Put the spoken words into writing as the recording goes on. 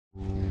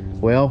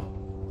Well,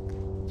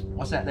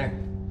 what's that there?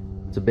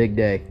 it's a big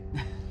day.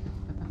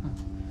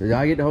 Did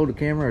I get to hold the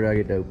camera or did I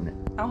get to open it?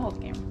 I'll hold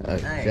the camera.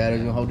 Shadow's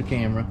gonna hold the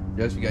camera.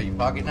 Joseph, you got your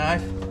pocket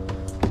knife?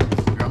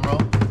 Drum roll.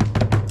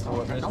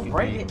 Don't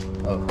break it.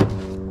 Oh,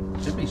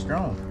 should be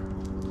strong.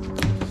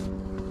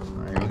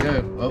 There we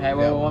go. Oh, Hey,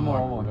 we got one more.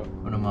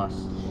 One of my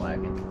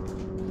slacking.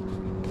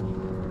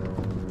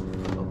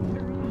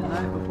 The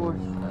night before.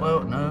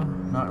 Well, no,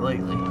 not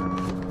lately.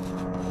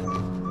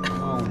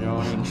 Oh,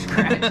 Johnny.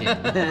 Scratch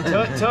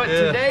it. Tut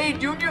today,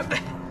 Junior.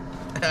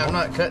 I'm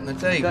not cutting the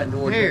tape. Cutting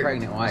towards your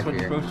pregnant wife here.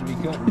 Supposed to be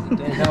cutting.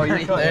 No, you're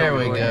cutting. There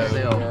we go.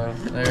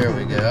 There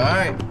we go. All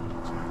right.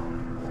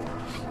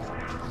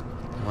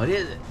 What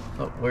is it?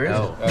 Oh, where is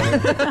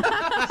it?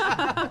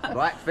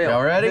 Black felt.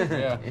 Y'all ready?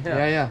 Yeah.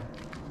 Yeah.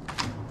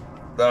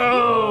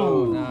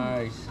 Oh,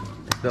 nice.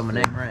 Spell my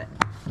name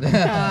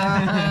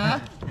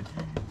right.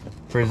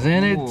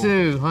 Presented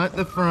to Hunt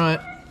the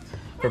Front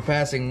for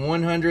passing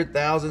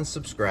 100,000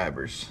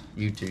 subscribers.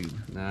 YouTube.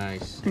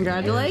 Nice.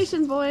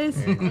 Congratulations, boys.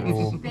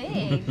 Cool.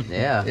 Big.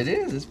 Yeah. It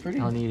is. It's pretty.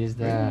 How neat is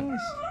that?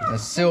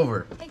 It's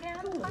silver. Hey, get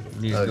out of the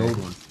pocket. Need a gold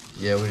one.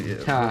 Yeah,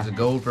 it was a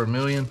gold for $1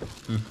 million.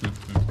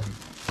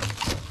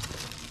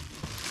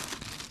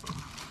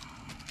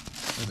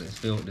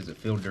 Does it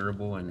feel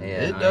durable? And Yeah,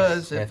 It nice?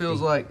 does. It hefty.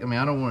 feels like, I mean,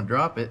 I don't want to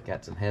drop it,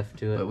 Got some heft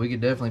to it. but we could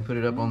definitely put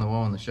it up on the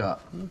wall in the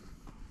shop.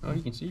 Oh,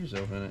 you can see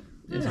yourself in it.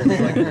 It's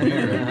almost like a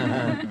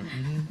mirror.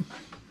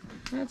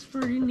 That's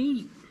pretty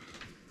neat.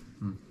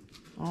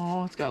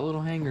 Oh, it's got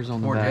little hangers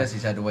on Poor the back.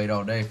 Jesse's had to wait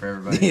all day for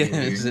everybody to Yeah,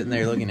 get here. sitting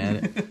there looking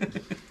at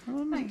it.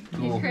 Like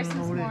Cool.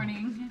 Christmas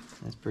morning.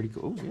 That's pretty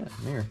cool. Oh, yeah,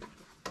 mirror.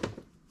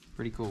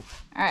 Pretty cool.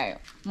 All right,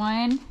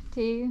 1,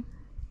 2,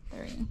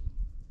 3.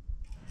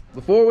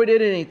 Before we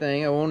did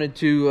anything, I wanted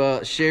to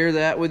share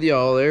that with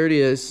y'all. There it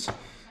is.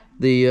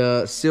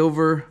 The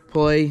silver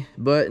play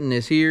button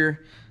is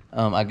here.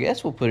 I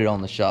guess we'll put it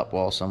on the shop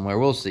wall somewhere.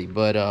 We'll see.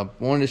 But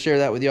wanted to share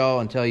that with y'all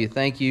and tell you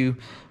thank you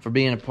for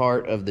being a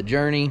part of the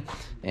journey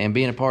and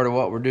being a part of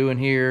what we're doing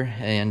here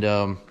and,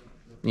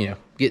 you know,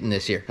 getting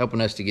this here,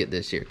 helping us to get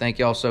this here. Thank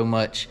y'all so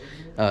much.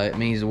 It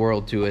means the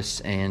world to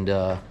us. And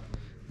now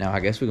I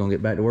guess we're going to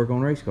get back to work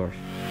on race cars.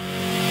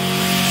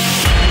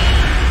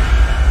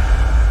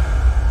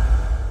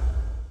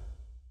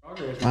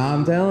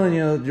 I'm telling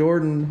you,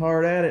 Jordan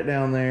hard at it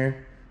down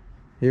there.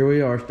 Here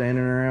we are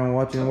standing around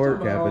watching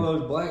work happen. All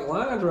those black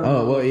lines right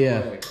Oh, well,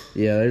 yeah.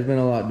 Yeah, there's been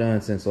a lot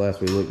done since last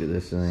we looked at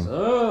this thing.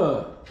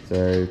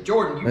 So,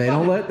 Jordan, hey,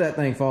 don't let that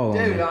thing fall on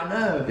Dude, you. I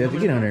know. You have to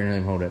get under there and let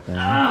him hold that thing.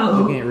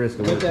 You can't risk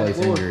a Bet that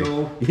workplace floor's injury.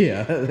 cold.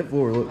 Yeah, that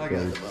floor looks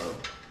cold.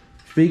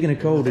 Speaking of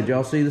cold, did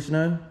y'all see the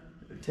snow?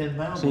 10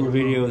 pounds. Seen a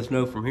video of the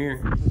snow from here.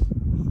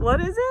 What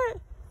is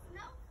it?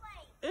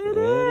 It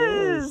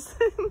is.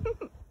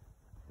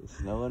 It's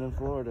snowing in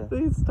Florida.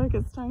 He stuck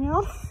his tongue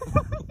out.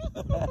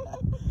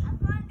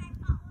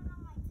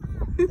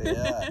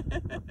 Yeah.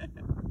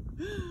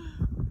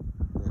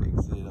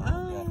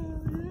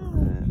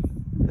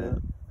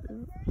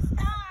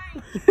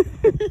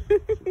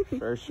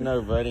 First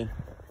snow, buddy.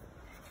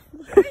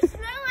 First snow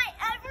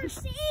I ever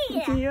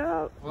seen.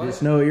 Yep. Did it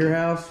snow at your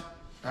house?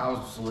 I was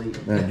asleep.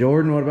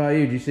 Jordan, what about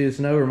you? Did you see the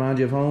snow remind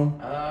you of home?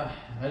 I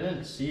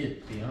didn't see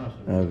it, to be honest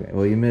with you. Okay,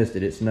 well, you missed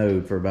it. It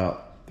snowed for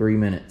about 3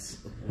 minutes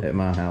at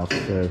my house.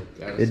 So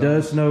it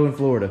does snow in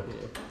Florida.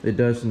 It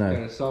does Got snow.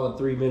 a solid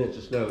 3 minutes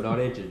of snow, not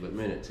inches, but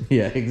minutes.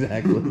 Yeah,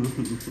 exactly.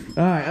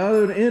 All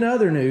right, in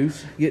other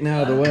news, getting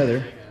out of the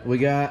weather, we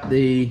got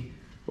the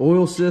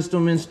oil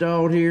system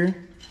installed here.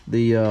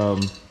 The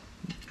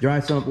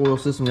dry sump oil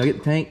system. Did I get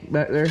the tank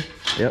back there?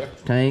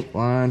 Yep, tank,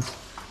 lines.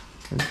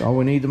 That's all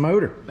we need, the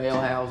motor. Bell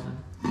housing.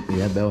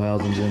 Yeah, bell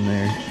housings in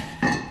there.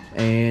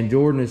 And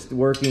Jordan is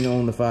working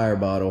on the fire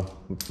bottle.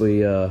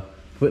 We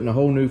putting a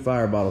whole new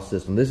fire bottle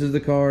system. This is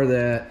the car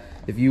that,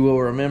 if you will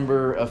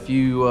remember, a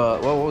few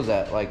what was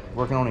that, like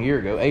working on a year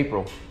ago,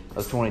 April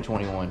of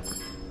 2021.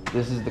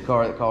 This is the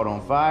car that caught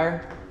on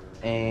fire,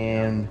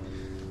 and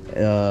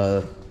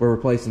we're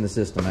replacing the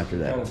system after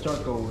Kind that. of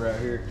charcoal right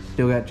here.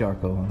 Still got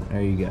charcoal on it.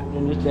 There you go.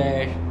 In this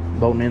dash.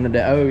 Bolting in the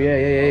dash. Oh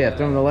yeah.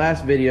 From the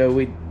last video,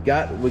 we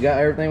got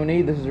everything we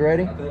need. This is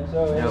ready. I think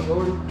so. Yeah,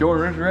 Jordan.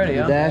 Jordan's ready,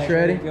 The huh? dash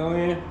ready. Go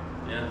in.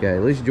 Okay,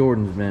 at least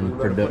Jordan's been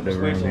productive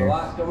Switch around and the here.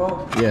 lights come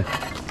on.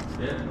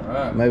 Yeah. All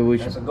right. Maybe we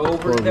That's should a goal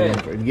for plug it in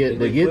today. for- get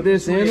We flip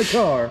this the in the switch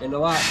car and the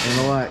light. and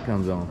the light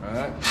comes on. All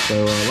right.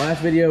 So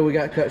last video we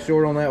got cut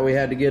short on that. We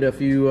had to get a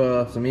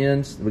few some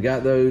ends. We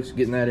got those,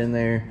 getting that in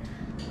there,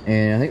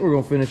 and I think we're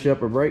gonna finish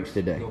up our brakes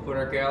today. We'll put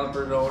our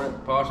calipers on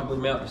it, possibly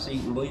mount the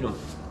seat and bleed them.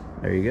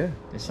 There you go.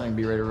 This thing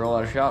be ready to roll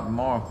out of shop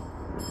tomorrow.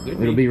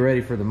 It'll be ready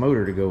for the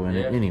motor to go in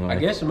it anyway. I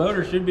guess the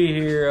motor should be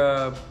here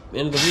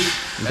end of the week.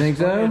 You think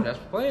so? That's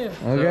the plan.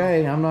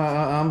 Okay, I'm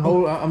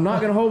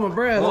not gonna hold my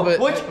breath, but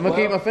I'm gonna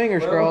keep my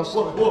fingers crossed.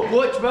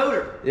 Which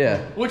motor?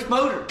 Yeah. Which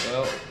motor?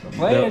 Well, the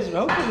plan is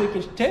hopefully we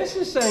can test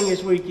this thing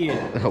this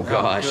weekend. Oh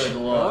gosh. Good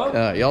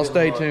luck. Y'all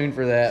stay tuned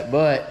for that.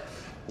 But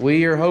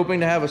we are hoping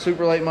to have a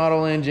super late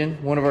model engine,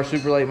 one of our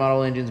super late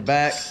model engines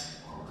back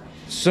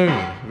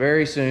soon,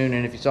 very soon.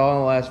 And if you saw in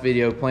the last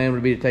video, plan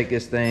would be to take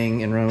this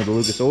thing and run with the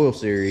Lucas Oil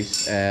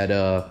Series at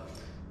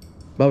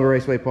Bubba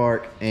Raceway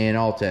Park and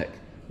Alltech.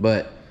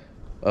 But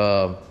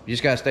you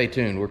just gotta stay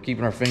tuned. We're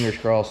keeping our fingers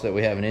crossed that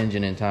we have an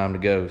engine in time to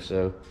go.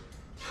 So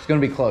it's gonna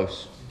be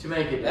close. To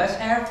make it, that's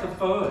half the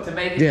fun. To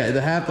make it. Yeah,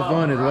 the half the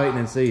fun is waiting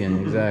and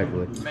seeing.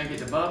 Exactly. To make it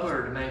to Bubba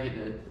or to make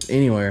it to.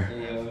 Anywhere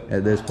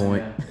at this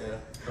point.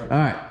 All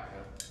right.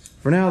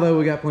 For now, though,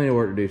 we got plenty of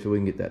work to do, so we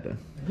can get that done.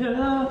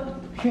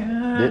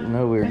 Didn't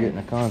know we were getting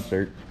a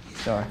concert.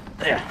 Sorry.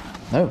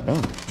 No.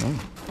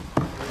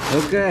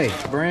 Okay,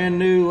 brand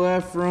new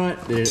left front.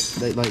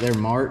 They're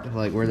marked,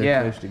 like where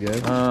they're supposed to go.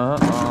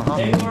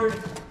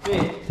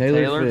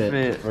 Tailored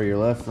fit for your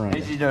left front.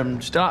 This is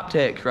them stop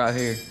techs right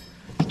here.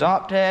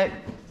 Stop tech,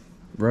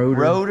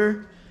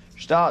 Rotor.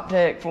 stop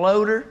tech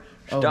floater,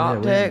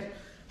 stop tech.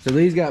 So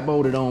these got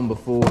bolted on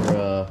before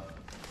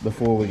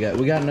we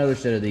got another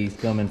set of these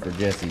coming for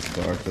Jesse's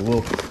car. So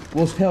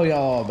we'll tell y'all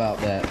all about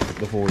that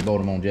before we bolt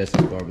them on Jesse's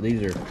car. But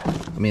these are,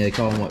 I mean, they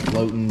call them what,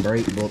 floating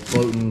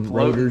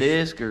rotors,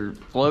 disc or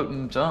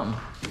floating something.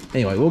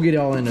 Anyway, we'll get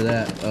all into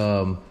that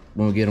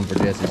when we get them for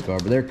Jesse's car.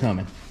 But they're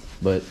coming.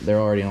 But they're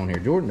already on here.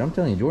 Jordan, I'm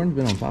telling you, Jordan's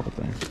been on top of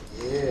things.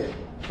 Yeah.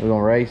 We're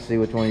gonna race, see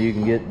which one of you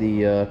can get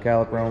the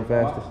caliper on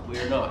fastest.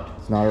 We're not.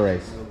 It's not a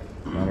race.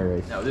 Not a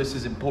race. No, this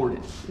is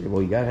important. Yeah,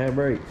 well, you gotta have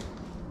brakes.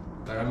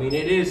 But I mean,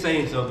 it is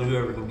saying something.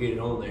 Whoever can get it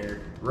on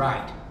there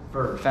right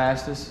first.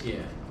 Fastest.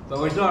 Yeah.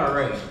 So it's not a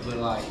race, but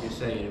like you're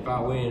saying, if I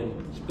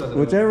win, it's because of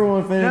Whichever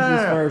one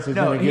finishes first is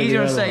gonna give he's the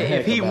gonna other say one a heck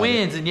if he about it.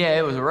 wins, then yeah,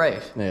 it was a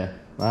race. Yeah,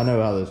 I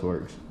know how this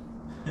works.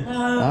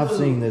 I've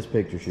seen this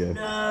picture show.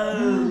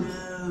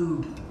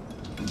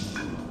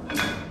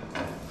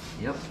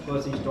 Yep.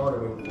 Plus, he started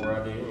me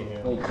before I did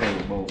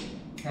anyhow.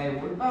 Hey,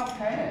 what about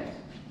pads?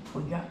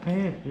 We got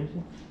pads,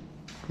 Jesse.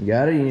 You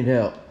got it? You need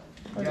help?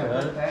 I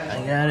got it.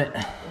 I got it.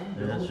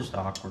 Yeah, it's just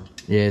awkward.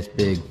 Yeah, it's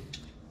big.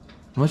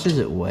 How much does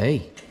it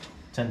weigh?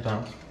 10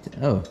 pounds.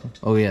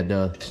 Oh yeah,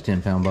 duh. It's a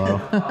 10-pound bottle.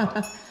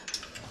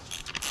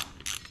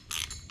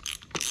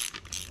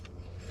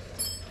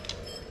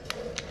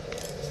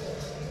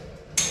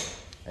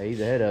 Hey, he's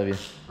ahead of you.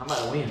 I'm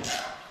about to win.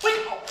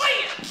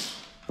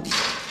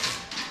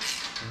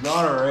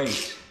 Not a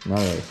race. Not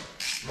a race.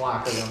 Why?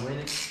 Because I'm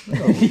winning?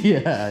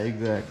 Yeah,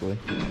 exactly.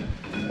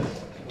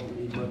 Don't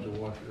need much of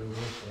water in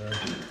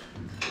this.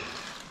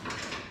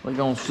 We're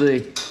gonna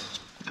see.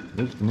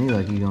 Looks to me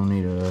like you're gonna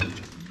need a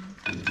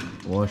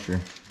washer.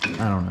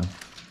 I don't know.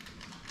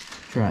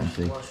 Try it and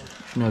see.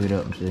 Snug it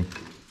up and see.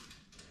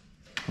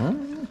 Huh?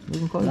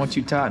 Looking close. Once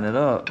you tighten it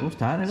up, Let's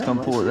tighten it it's up.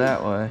 gonna pull it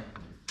that way.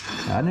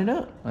 Tighten it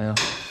up. Well.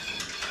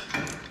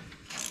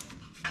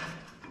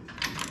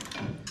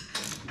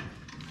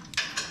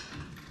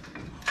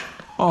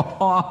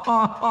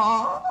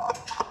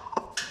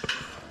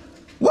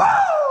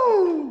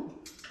 Woo!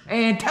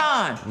 And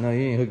time. No,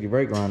 you ain't hooked your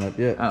brake line up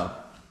yet. Oh,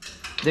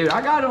 dude,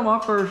 I got it on my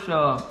first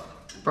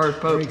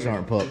poke. Brakes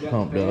aren't pumped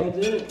up.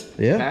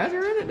 Yeah, Pads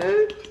are in it,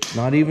 dude.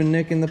 not even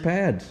nicking the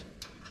pads.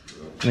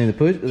 I mean,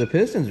 the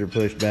pistons are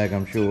pushed back,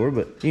 I'm sure,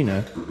 but you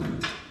know,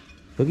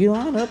 hook your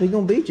line up. He's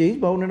gonna beat you. He's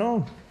bolting it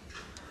on.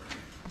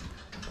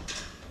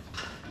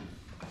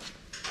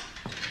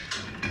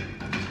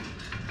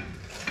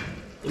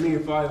 Give me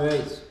your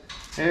 5/8.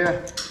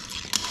 Here.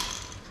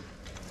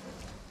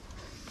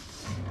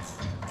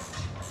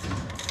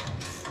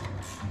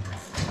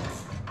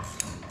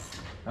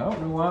 I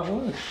don't know why it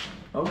was.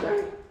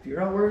 Okay. If you're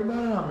not worried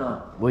about it, I'm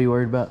not. What are you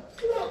worried about?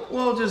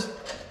 Well, just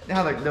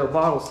how the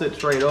bottle sits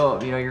straight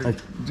up. You know,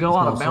 there's a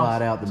lot of gonna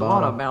slide out the there's a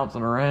lot bottom. of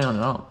bouncing around,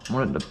 and I don't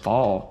want it to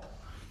fall.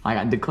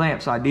 Like the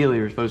clamps, ideally,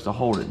 are supposed to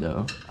hold it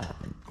though.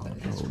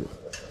 Hold it.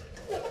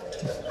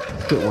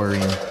 Quit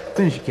worrying.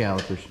 Finish your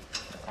calipers.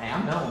 Hey,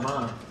 I'm done with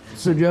mine.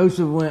 So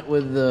Joseph went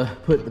with the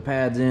put the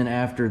pads in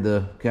after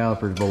the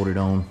calipers bolted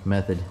on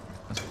method.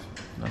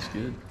 That's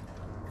good.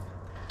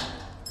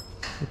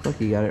 Looks like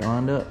you got it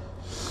lined up.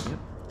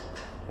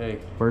 Hey,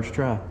 First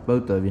try,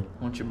 both of you.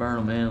 Once you burn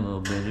them in a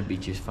little bit, it'll be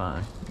just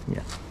fine.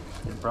 Yeah.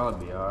 it'll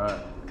probably be alright.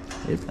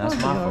 That's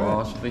my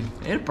philosophy.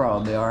 It'll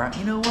probably be all right.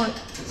 You know what?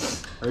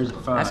 There's a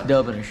 5. That's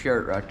dubbing a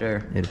shirt right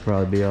there. It'll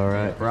probably be all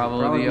right.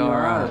 Probably be all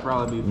It'll right.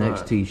 probably be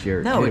Next fine.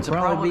 T-shirt. No, It'll it's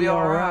probably be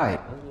all right.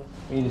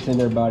 We need to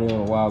send everybody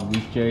on a wild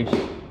goose chase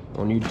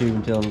on YouTube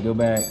and tell them to go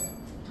back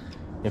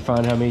and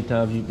find how many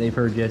times they've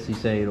heard Jesse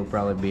say it'll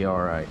probably be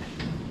alright.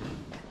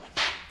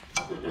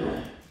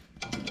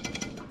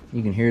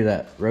 You can hear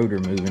that rotor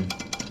moving,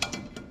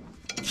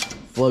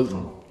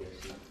 floating. All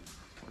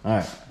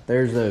right,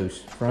 there's those.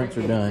 Fronts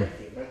are done.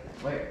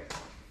 Where?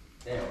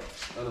 Down.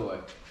 Other way.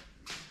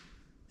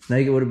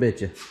 Snake it would have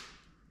bit you.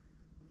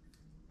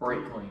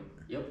 Brake clean.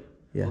 Yep.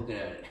 Yeah. Looking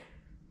at it.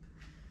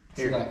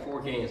 Here, like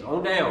 4 cans.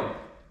 On down.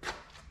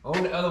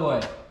 On the other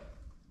way.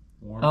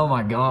 Oh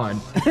my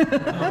god.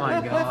 Oh my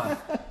god.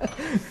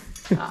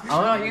 I'm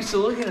not used to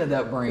looking at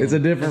that brand. It's a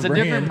different It's a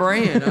different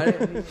brand. I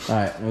didn't... All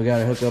right, we got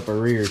to hook up our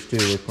rears too.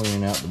 We're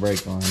cleaning out the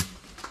brake line.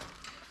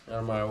 Out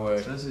of my way.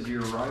 This is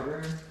your right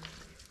rear?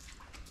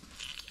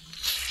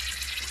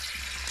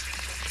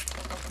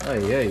 Hey.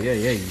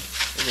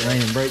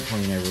 Raining brake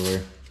clean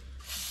everywhere.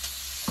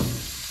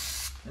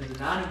 Does the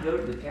 90 go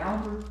to the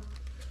caliper?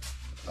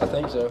 I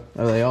think so.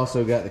 Oh, they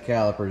also got the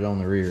calipers on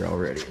the rear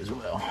already as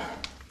well.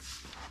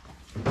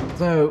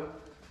 So,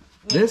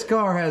 this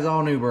car has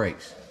all new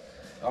brakes.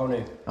 All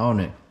new. All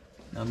new.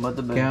 Nothing but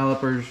the boot.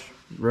 Calipers,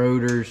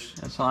 rotors,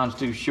 That sign's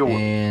too short.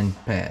 and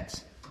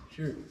pads.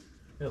 Sure.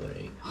 No, it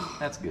ain't.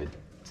 That's good.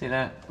 See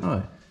that?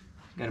 Oh,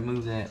 Gotta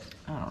move that.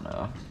 I don't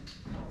know.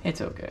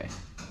 It's okay.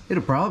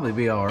 it'll probably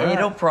be all right.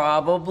 It'll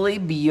probably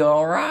be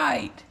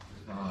alright.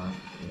 Yeah.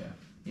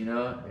 You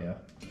know? Yeah.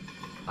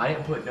 I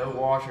didn't put no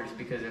washers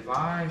because if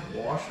I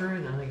wash her,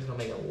 then I think it's gonna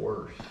make it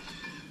worse.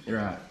 You're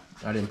right.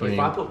 I didn't put If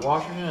any. I put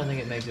washers in, I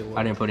think it makes it worse.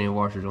 I didn't put any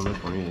washers on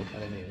this one either. I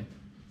didn't either.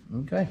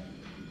 Okay.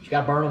 You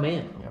gotta burn them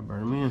in. I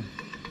burn them in.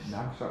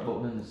 Now I can start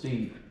putting in the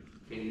seat.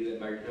 Can you do that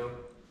by yourself?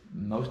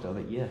 Most of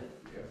it, yeah.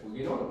 Yeah. We'll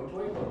get on it. Which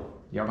way you want?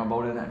 Y'all gonna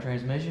bolt in that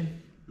transmission?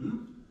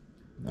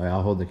 All right,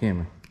 I'll hold the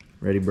camera.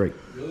 Ready, brake.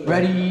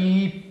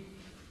 Ready?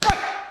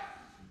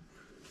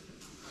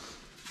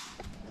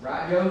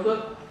 Right,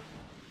 Joseph?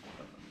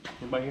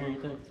 Anybody hear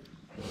anything?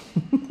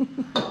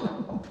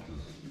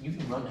 You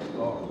can run that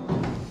car.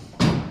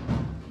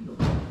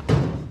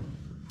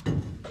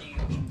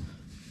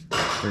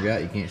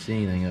 Forgot you can't see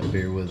anything up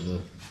here with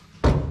the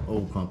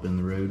oil pump in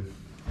the road.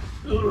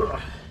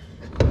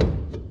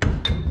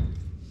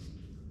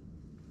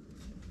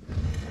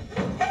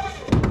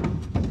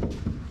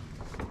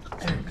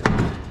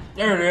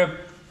 There it is.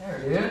 There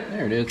it is.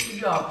 There it is. Good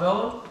job,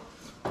 fella.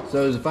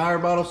 So is the fire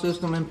bottle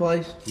system in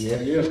place? Yeah.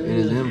 It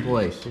is in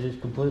place. It is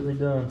completely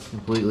done.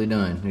 Completely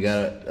done. You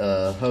got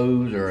a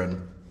hose or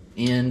an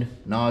end,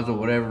 nozzle,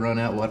 whatever run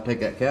out. We'll have to take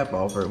that cap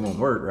off or it won't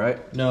work,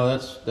 right? No,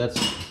 that's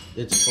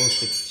it's supposed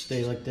to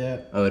stay like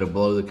that. Oh, it'll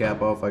blow the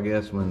cap off, I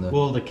guess, when the...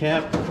 Well, the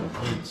cap,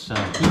 it's heat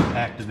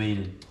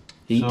activated,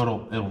 Heat?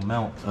 so it'll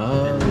melt.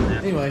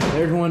 Anyway,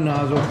 there's one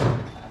nozzle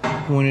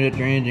pointed at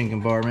your engine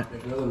compartment.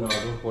 There's another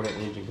nozzle for that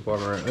engine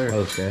compartment right there.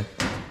 Okay.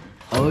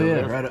 Oh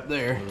yeah, right up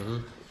there.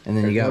 And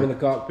then you got One in the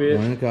cockpit.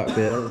 one in the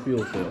cockpit, One in the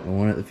fuel cell. and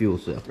one at the fuel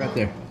cell. Right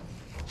there.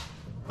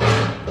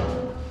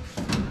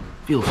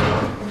 Fuel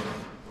cell.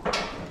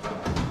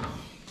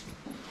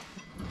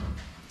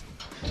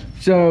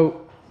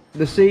 So,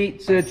 the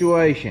seat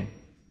situation.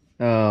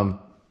 Yeah,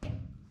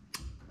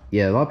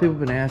 a lot of people have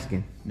been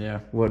asking Yeah.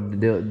 what the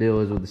deal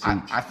is with the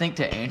seats. I think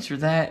to answer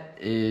that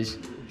is,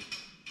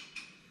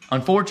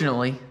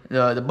 unfortunately,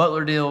 the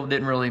Butler deal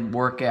didn't really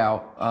work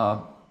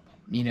out.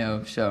 You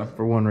know, so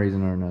for one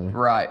reason or another.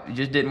 right, it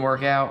just didn't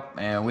work out,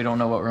 and we don't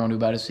know what we're gonna do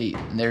about a seat.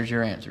 And there's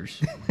your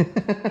answers.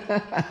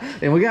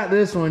 And we got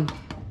this one,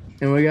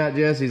 and we got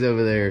Jesse's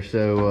over there.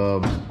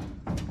 So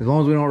as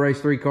long as we don't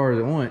race 3 cars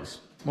at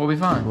once, We'll be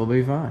fine. we'll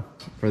be fine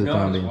for the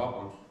time being.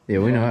 Yeah,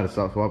 we know how to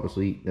swap a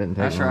seat. Doesn't take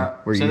That's long. right.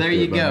 We're So used there to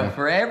you it by go. now.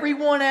 For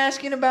everyone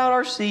asking about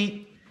our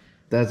seat,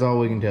 That's all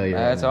we can tell you.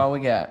 that's all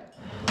we got.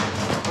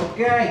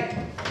 Okay.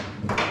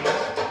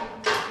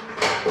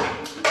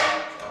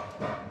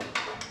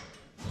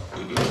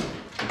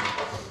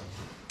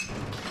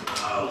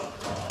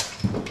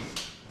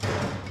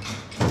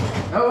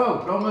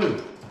 Oh, don't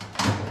move.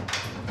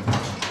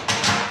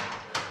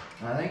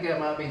 I think that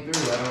might be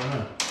through. I don't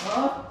know.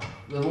 Huh?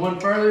 The one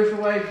furthest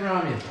away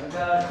from you. I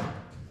got it.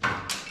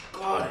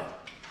 Got it.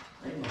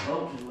 I think my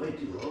bolts is way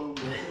too low,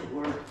 but it'll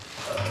work.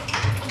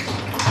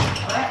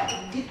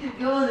 Get your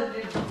gun and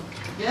just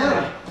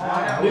get it. I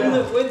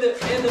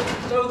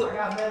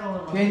got metal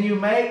in my Can you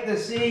make the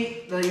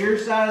seat, your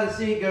side of the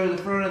seat go to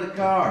the front of the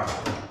car?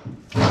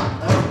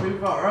 No, too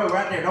far. Oh,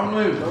 right there. Don't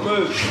move. Don't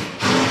move.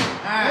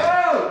 Alright.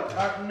 Whoa!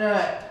 Start the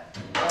nut.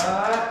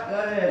 Alright, go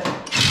ahead.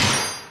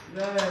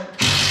 Go ahead.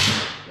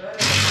 Go ahead.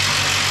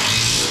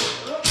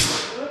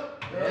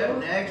 Yep,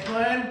 next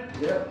one.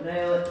 Yep,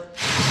 nail it.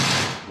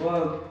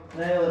 Whoa,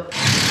 nail it.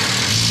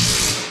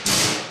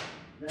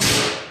 Nail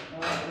it.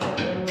 Alright,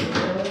 nail it,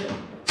 nail it.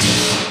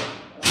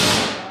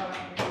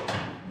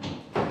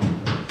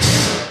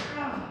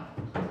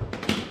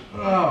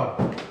 Oh.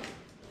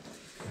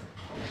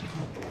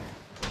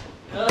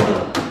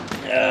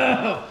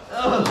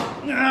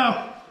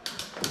 No.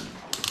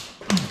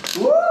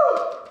 Woo!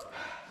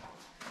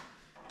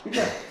 Good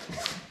job.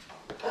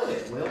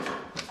 Okay, Will.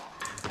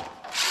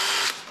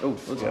 Oh,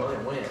 look out.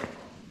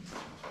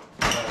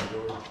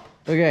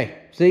 Okay,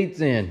 seats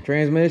in,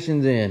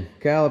 transmission's in,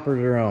 calipers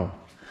are on.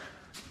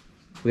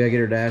 We gotta get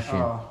our dash in.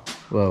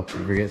 Whoa, did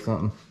you forget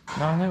something?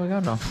 No, I think we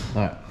got it on.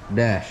 Alright,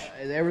 dash.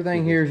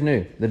 Everything here is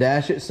new. The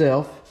dash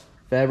itself,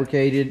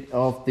 fabricated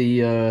off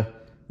the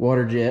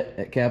water jet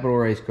at Capital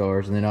Race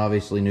Cars, and then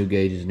obviously new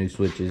gauges, new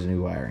switches,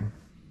 new wiring.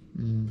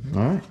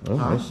 Alright,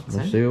 well,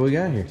 let's see what we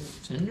got here.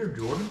 Cinder,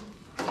 Jordan.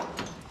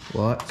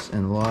 Lots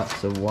and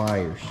lots of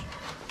wires.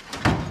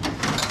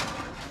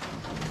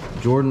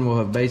 Jordan will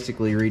have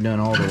basically redone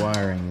all the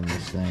wiring in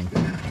this thing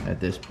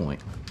at this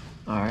point.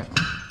 All right.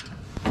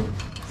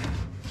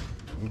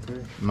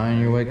 Okay.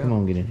 Mind your way. Come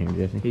on, get in here,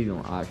 Jesse. He's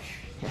gonna.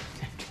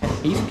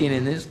 He's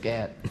skinning this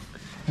cat.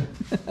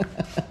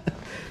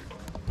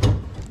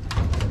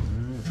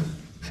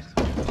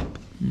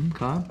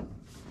 Okay.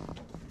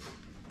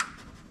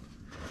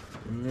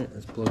 Alright,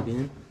 let's plug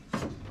in.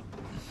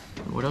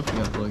 What else you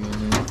got to plug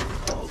in there?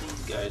 All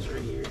these guys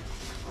right here.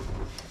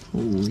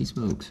 Holy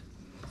smokes.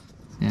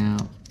 Now,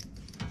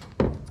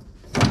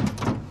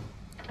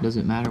 does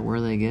it matter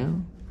where they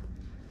go?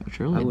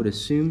 Surely. I would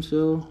assume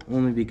so,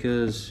 only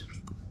because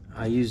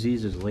I use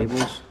these as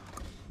labels.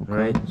 Okay.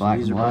 Right? Black so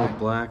these and are black. both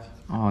black.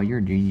 Oh, you're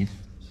a genius.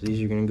 So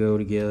these are gonna go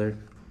together.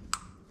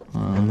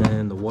 And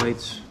then the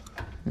whites,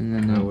 And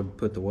then I the, would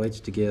put the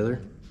whites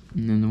together.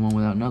 and then the one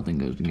without nothing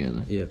goes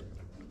together. Yep.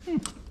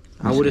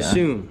 I would guy.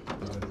 assume. I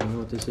don't know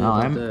what this is Oh,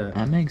 about that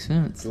that. makes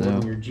sense.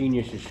 Jordan, So. your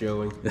genius is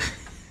showing.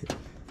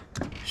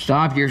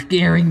 Stop, you're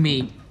scaring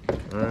me.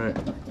 Alright.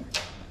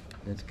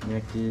 That's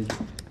connected.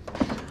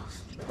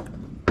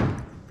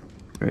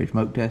 Ready to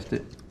smoke test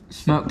it?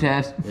 Smoke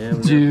test. Yeah,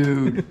 we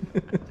Dude.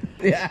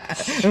 Yeah.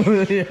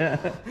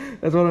 Yeah.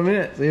 That's what I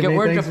meant. See if Get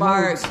where's the anything's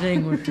fire smoked.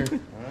 extinguisher?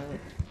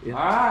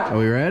 Alright. Are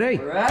we ready?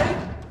 Ready?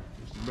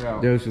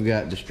 Bro. Joseph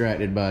got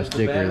distracted by a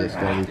sticker that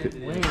started.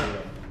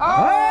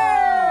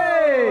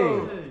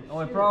 Oh!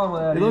 Only problem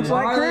with that It looks is-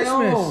 like Why are they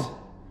Christmas. on?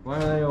 Why are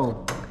they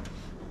on?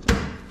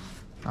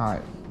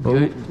 Alright.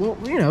 Well, well,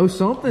 you know,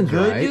 something's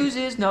Good right. news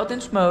is nothing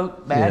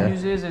smoked. Bad Yeah.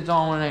 news is it's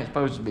on when it ain't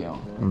supposed to be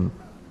on.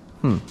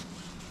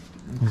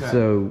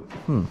 So,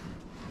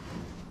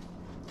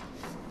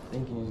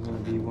 Thinking it's gonna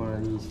be one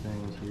of these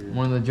things here.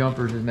 One of the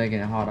jumpers is making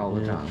it hot all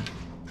the Yeah.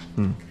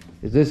 time.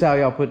 is this how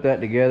y'all put that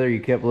together? You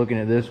kept looking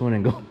at this one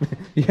and go.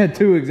 You had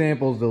two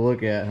examples to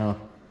look at, huh?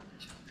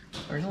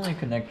 There's only a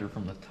connector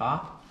from the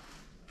top,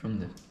 from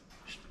the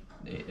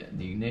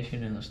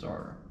ignition and the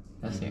starter.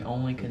 That's the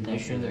only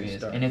connector there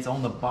is, and it's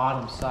on the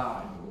bottom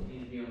side. It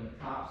needs to be on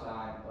the top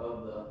side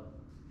of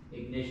the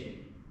ignition.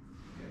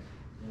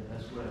 Yeah,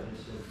 that's what I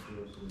just said to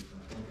Joseph.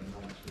 I think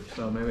I might switch.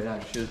 So maybe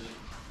that should.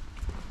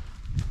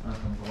 That's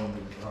going to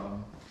be the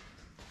problem.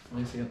 Let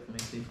me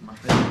see for my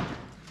face.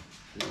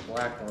 The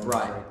black one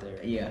Right. right there.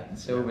 Yeah,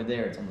 so over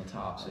there it's on the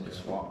top, so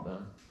just swap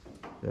them.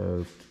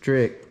 So,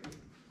 trick.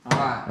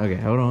 Alright, Okay,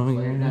 hold on.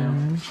 Lay it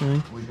down.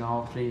 we can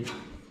all see.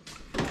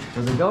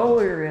 So the goal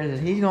here is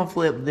that he's gonna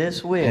flip this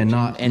switch And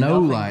no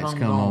nothing lights comes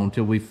come on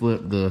till we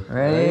flip the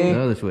Ready?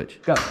 other switch.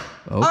 Go. Okay,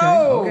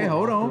 Oh! okay,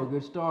 hold To a on.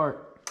 good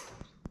start.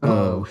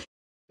 Oh,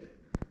 hey,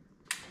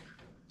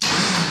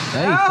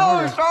 Oh,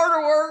 starter.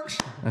 starter works.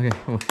 Okay,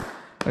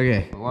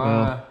 okay.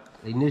 Well,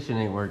 The ignition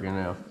ain't working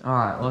now. All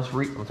right, let's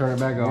We'll turn it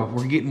back off.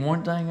 We're getting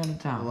one thing at a the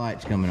time.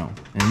 light's coming on,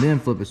 and then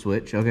flip a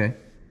switch. Okay.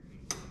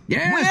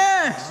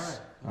 Yes.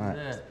 All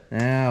right.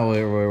 Now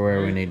we're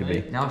where we need to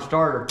be, Now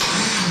starter.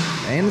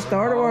 and the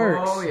starter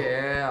works. Oh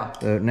yeah.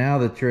 So now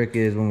the trick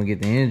is when we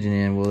get the engine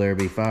in, will there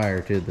be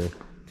fire to the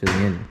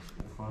engine?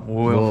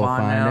 We'll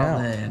find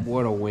out. then.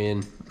 What a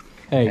win.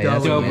 Hey,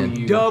 that's a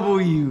win.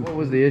 W. What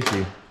was the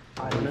issue?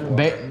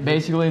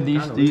 Basically,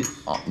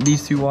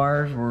 these two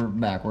wires were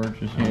backwards.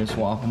 Just need to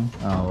swap them.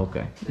 Oh,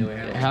 okay.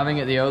 Having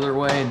it the other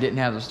way, it didn't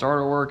have the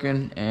starter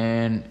working,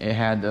 and it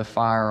had the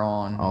fire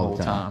on the whole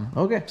time.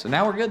 Okay. So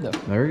now we're good though.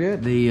 Very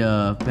good. The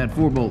had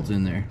 4 bolts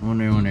in there. On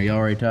there. Y'all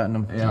already tightened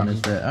them? Yeah. I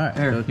missed that. All right.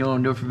 Here, so- you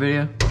want to do it for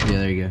video? yeah,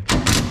 there you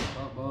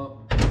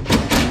go.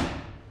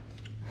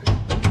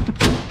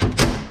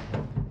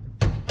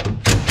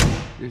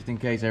 Just in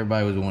case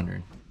everybody was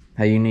wondering.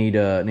 Hey, you need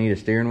a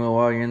steering wheel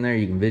while you're in there?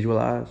 You can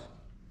visualize?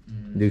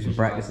 Do some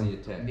practicing?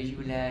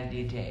 Visualize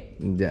the attack.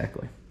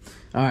 Exactly.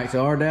 All right,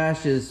 so our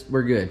dash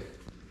we're good.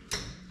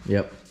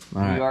 Yep.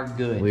 All right. We are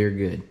good. We're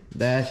good.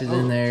 Dash is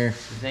in there The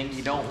thing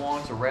you don't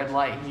want is a red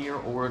light here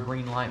or a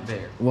green light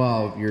there.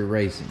 while you're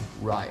racing.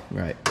 Right.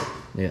 Right.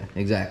 Yeah,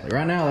 exactly.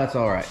 Right now, that's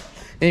all right.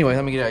 Anyway,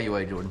 let me get out of your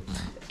way, Jordan.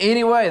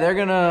 Anyway, they're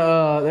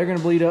gonna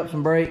bleed up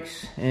some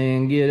brakes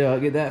and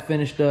get that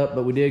finished up.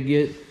 But we did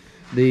get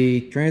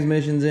the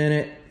transmissions in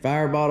it,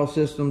 fire bottle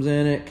systems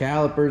in it,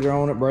 calipers are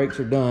on it, brakes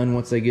are done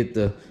once they get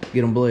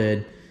them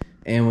bled,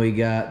 and we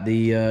got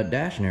the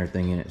dash and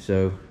everything in it.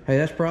 So hey,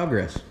 that's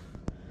progress.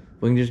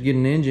 We can just get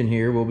an engine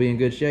here, we'll be in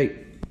good shape.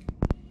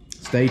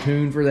 Stay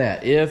tuned for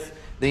that. If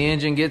the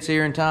engine gets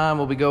here in time,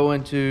 we'll be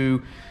going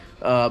to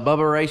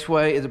Bubba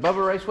Raceway. Is it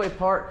Bubba Raceway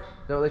Park?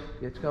 Is that what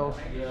it's called?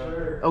 Yeah.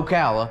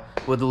 Ocala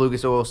with the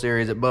Lucas Oil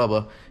Series at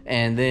Bubba,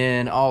 and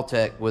then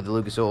Alltech with the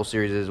Lucas Oil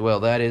Series as well.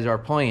 That is our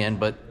plan,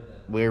 but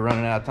we're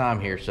running out of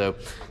time here. So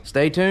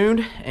stay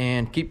tuned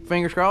and keep your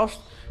fingers crossed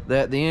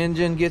that the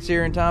engine gets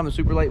here in time, the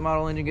super late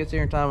model engine gets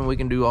here in time, and we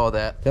can do all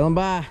that. Tell them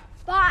bye.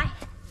 Bye.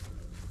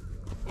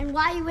 And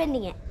why are you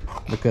ending it?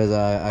 Because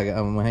I'm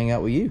gonna hang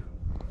out with you.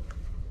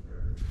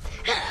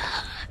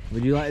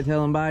 Would you like to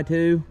tell them bye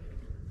too?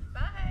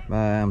 Bye. Bye.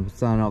 I'm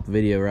signing off the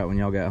video right when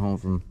y'all got home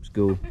from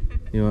school.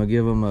 You want to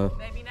give them a?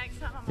 Maybe next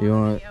time I'm You on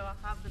wanna- video,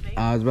 I'll have the baby.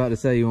 I was about to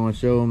say you want to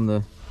show them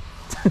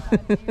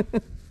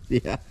the.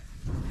 Yeah.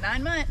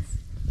 9 months.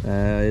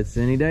 It's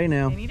any day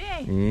now. Any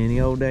day. Any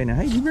old day now.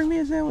 Hey, you bring me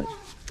a sandwich?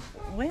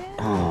 Well,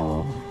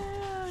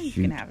 Oh, you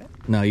shoot. can have it.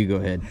 No, you go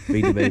ahead.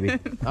 Feed the baby.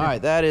 All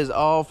right, that is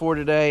all for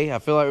today. I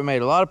feel like we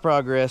made a lot of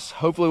progress.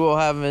 Hopefully we'll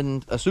have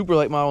a super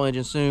late model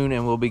engine soon,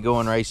 and we'll be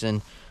going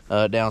racing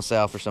down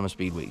south for Summer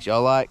Speed Weeks.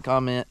 Y'all like,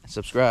 comment,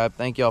 subscribe.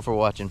 Thank y'all for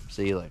watching.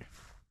 See you later.